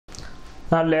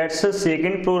Now let's say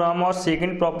second program or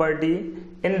second property.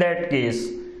 In that case,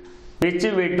 which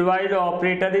bitwise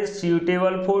operator is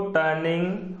suitable for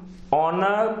turning on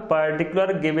a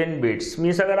particular given bits.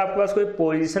 Means अगर आपके पास कोई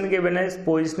position given है, इस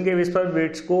position के base पर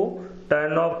bits को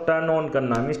turn on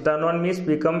करना, means turn on means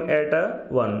become at a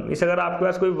 1. Means अगर आपके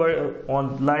पास कोई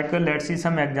like let's see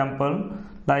some example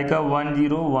like a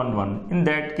 1011. In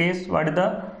that case what is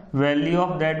the value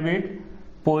of that bit?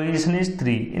 Position is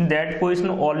 3. In that position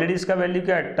already इसका value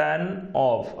क्या है? Turn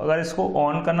off. अगर इसको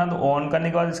on करना तो ऑन करने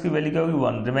के बाद इसकी वैल्यू क्या होगी?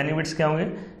 1. रिमेनिंग बिट्स क्या होंगे?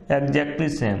 Exactly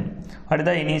same. What is the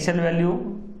initial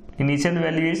value? Initial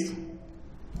value is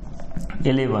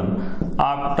 11.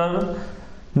 After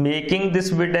making this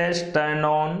bit as turn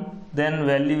on, then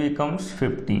value becomes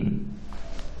 15.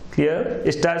 Clear?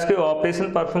 इस टाइप के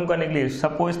ऑपरेशन परफॉर्म करने के लिए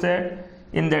suppose that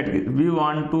in that we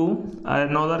want to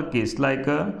another case like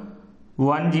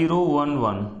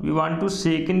 1011. We want to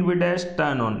second bit as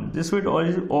turn on. This bit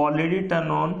is already turn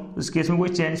on. इस case में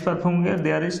कोई change perform हो गया?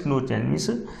 There is no change. Means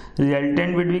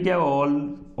resultant bit भी क्या?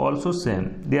 Also same.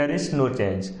 There is no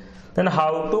change. Then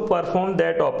how to perform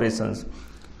that operations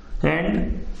and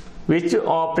which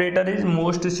operator is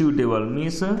most suitable?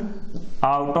 Means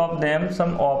out of them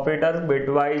some operator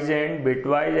bitwise and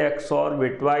bitwise XOR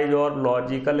bitwise or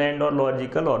logical and or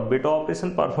logical or bit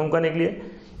operation perform करने के लिए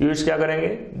use क्या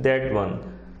करेंगे? that one.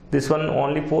 This one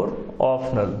only for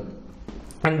optional.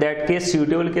 And that case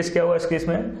suitable case क्या हुआ इस case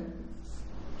में?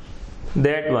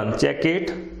 that one. Check it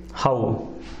how.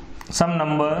 Some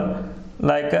number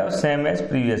like same as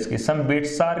previous case. Some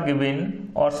bits are given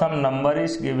or some number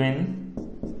is given.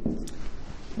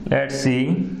 Let's see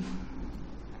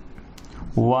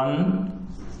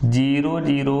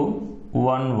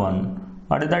 10011.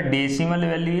 What is the decimal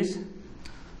value? Is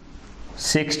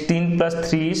 16 plus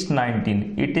 3 is 19.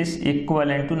 It is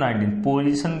equivalent to 19.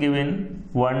 Position given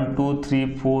 1 2 3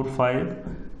 4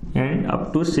 5 and up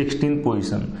to 16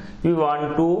 position. We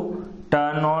want to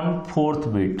turn on fourth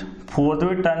bit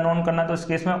turn on करना, तो इस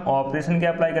case में operation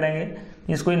क्या apply करेंगे?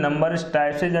 इसको number इस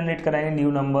type से generate कराएंगे.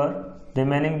 New number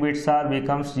remaining bits are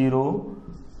becomes 0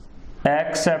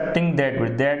 accepting that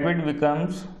bit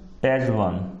becomes as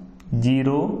 1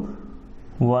 0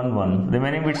 1 1.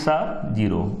 Remaining bits are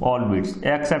 0 all bits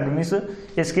accept. Means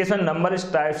इस केस में नंबर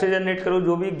इस टाइप से जनरेट करो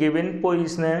जो भी गिवन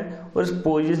पोजीशन है और इस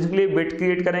पोजीशन के लिए बिट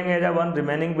क्रिएट करेंगे as 1.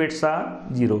 Remaining bits are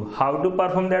 0. How to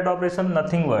perform that operation?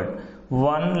 Nothing but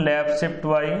 1 left shift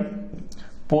y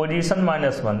position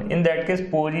 -1. In that case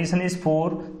position is 4,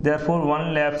 therefore 1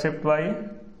 left shift y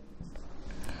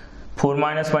 4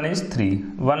 minus 1 is 3.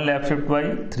 1 left shift y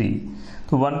 3.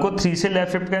 तो 1 को 3 से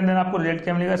left shift करें, then आपको result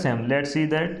क्या मिलेगा? Same. Let's see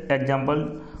that example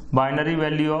binary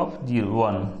value of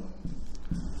 1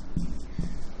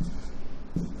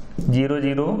 0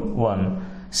 0 1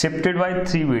 shifted bye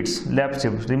 3 bits left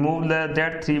shift. Remove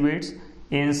that 3 bits,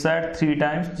 insert 3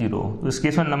 times 0. इस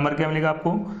case में number क्या मिलेगा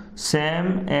आपको?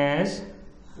 Same as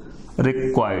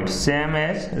required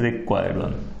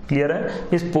 1. क्लियर है?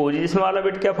 इस पोजीशन वाला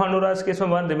बिट क्या फाइंड हो रहा है? इस केस में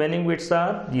 1. Remaining bits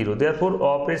are 0. Therefore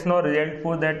operation और result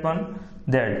for that one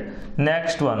that.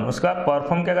 Next one उसका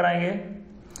परफॉर्म क्या कराएंगे?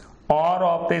 और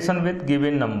operation with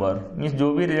given number. Means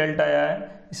जो भी रिजल्ट आया है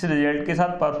इस रिजल्ट के साथ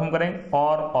परफॉर्म करेंगे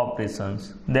और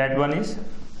operations. That one is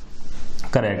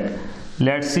correct.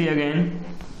 Let's see again.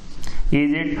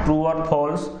 Is it true or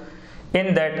false? In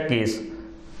that case,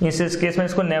 इस केस में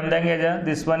इसको नेम देंगे as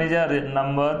this one is a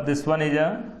number, this one is a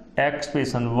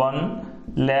expression 1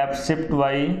 left shift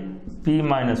y p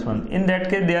minus 1. In that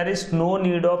case there is no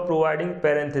need of providing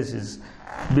parenthesis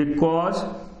because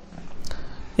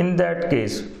in that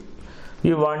case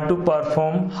we want to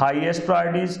perform highest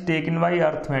priority is taken by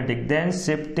arithmetic, then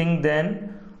shifting, then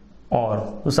or.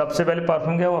 तो सबसे पहले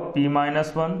perform क्या हुआ? p minus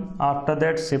 1, after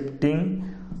that shifting,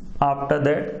 after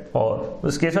that और.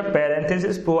 उस case में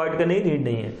parenthesis provide करने की नीड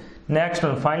नहीं है. नेक्स्ट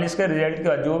वन फाइनल इसका रिजल्ट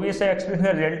का जो भी इसे एक्सप्रेशन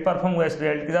का रिजल्ट परफॉर्म हुआ इस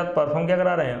रिजल्ट के साथ परफॉर्म क्या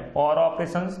करा रहे हैं? और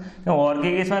ऑपरेशंस. और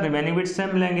के केस में रिमेनिंग बिट्स सेम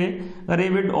मिलेंगे. अगर ये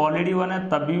बिट ऑलरेडी 1 है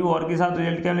तब भी और के साथ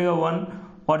रिजल्ट क्या मिलेगा? 1.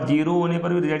 और 0 होने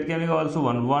पर भी रिजल्ट क्या मिलेगा? ऑल्सो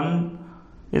 1 1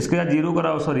 इसके साथ 0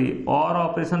 कराओ सॉरी और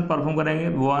ऑपरेशन परफॉर्म करेंगे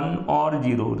 1 और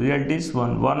 0 रिजल्ट इज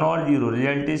 1. 1 और 0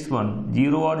 रिजल्ट इज 1.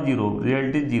 0 और 0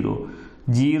 रिजल्ट इज 0.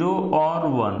 0 और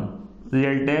 1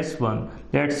 result is 1.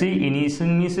 Let's see initial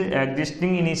means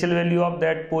existing initial value of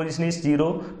that position is 0.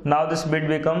 Now this bit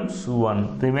becomes 1.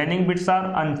 Remaining bits are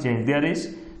unchanged. There is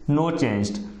no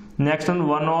change. Next one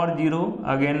 1 or 0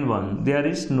 again 1. There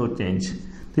is no change.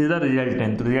 This is the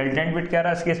resultant. तो resultant bit क्या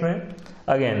रहा है इस case में?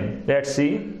 Again let's see.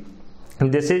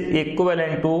 This is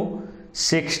equivalent to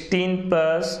 16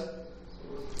 plus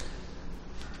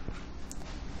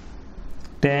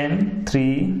 10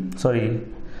 3 sorry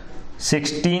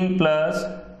 16 plus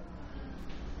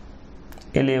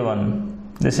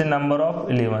 11, this is number of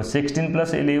 11. 16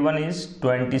 plus 11 is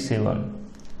 27.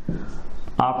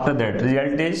 After that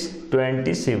result is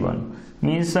 27.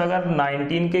 Means अगर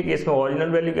 19 के case में original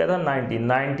value क्या था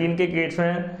 19 के केस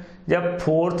में जब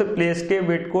फोर्थ प्लेस के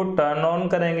बिट को टर्न ऑन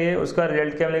करेंगे उसका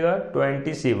रिजल्ट क्या मिलेगा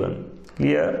 27.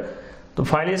 क्लियर. तो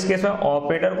फाइनली इस केस में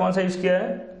ऑपरेटर कौन सा यूज किया है,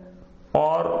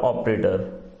 और operator.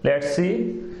 Let's see,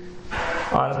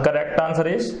 correct answer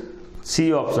is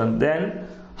C option. Then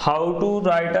how to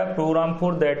right a programme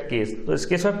for that case. तो इस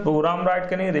केस में प्रोग्राम राइट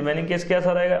करेंगे, रिमेनिंग केस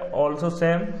कैसा रहेगा, ऑल्सो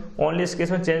सेम, ओनली इस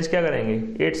केस में चेंज क्या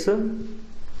करेंगे, इट्स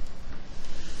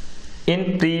इन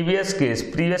प्रीवियस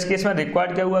केस में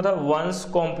रिक्वायर्ड क्या हुआ था, once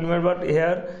complement, but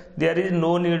here there is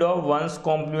no need of once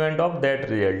complement of that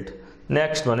result.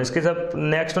 Next one, इसके साथ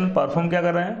नेक्स्ट वन परफॉर्म क्या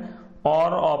कर रहे हैं,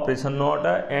 और operation, not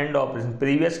a and operation.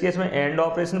 Previous case में एंड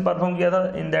ऑपरेशन परफॉर्म किया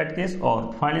था, इन दैट केस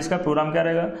और. फाइनली इसका प्रोग्राम क्या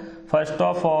रहेगा, first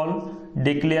of all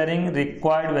declaring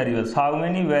required variables. How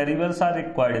many variables are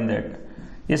required in that.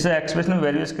 इस एक्सप्रेशन में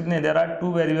वेरिएबल्स कितने, there are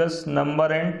 2 variables,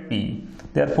 number and P.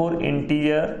 Therefore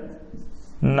integer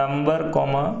number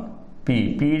comma p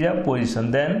is a position.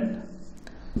 Then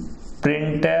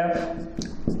printf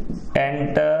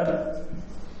enter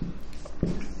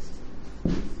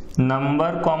number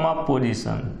comma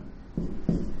position.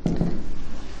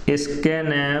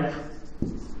 scanf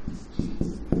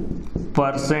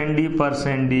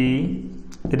 %d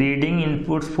reading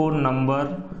inputs for number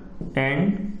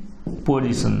and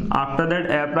position. After that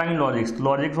applying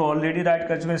logics already right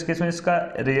कर चुके हैं. इस case में इसका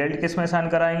result किस में assign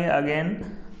कराएंगे, again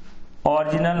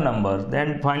original number.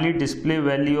 Then finally display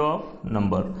value of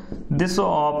number. This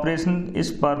operation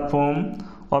is perform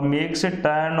और makes it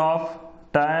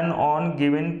turn on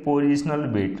given positional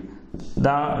bit.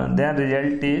 Then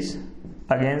result is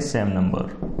again same number.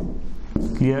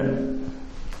 Clear.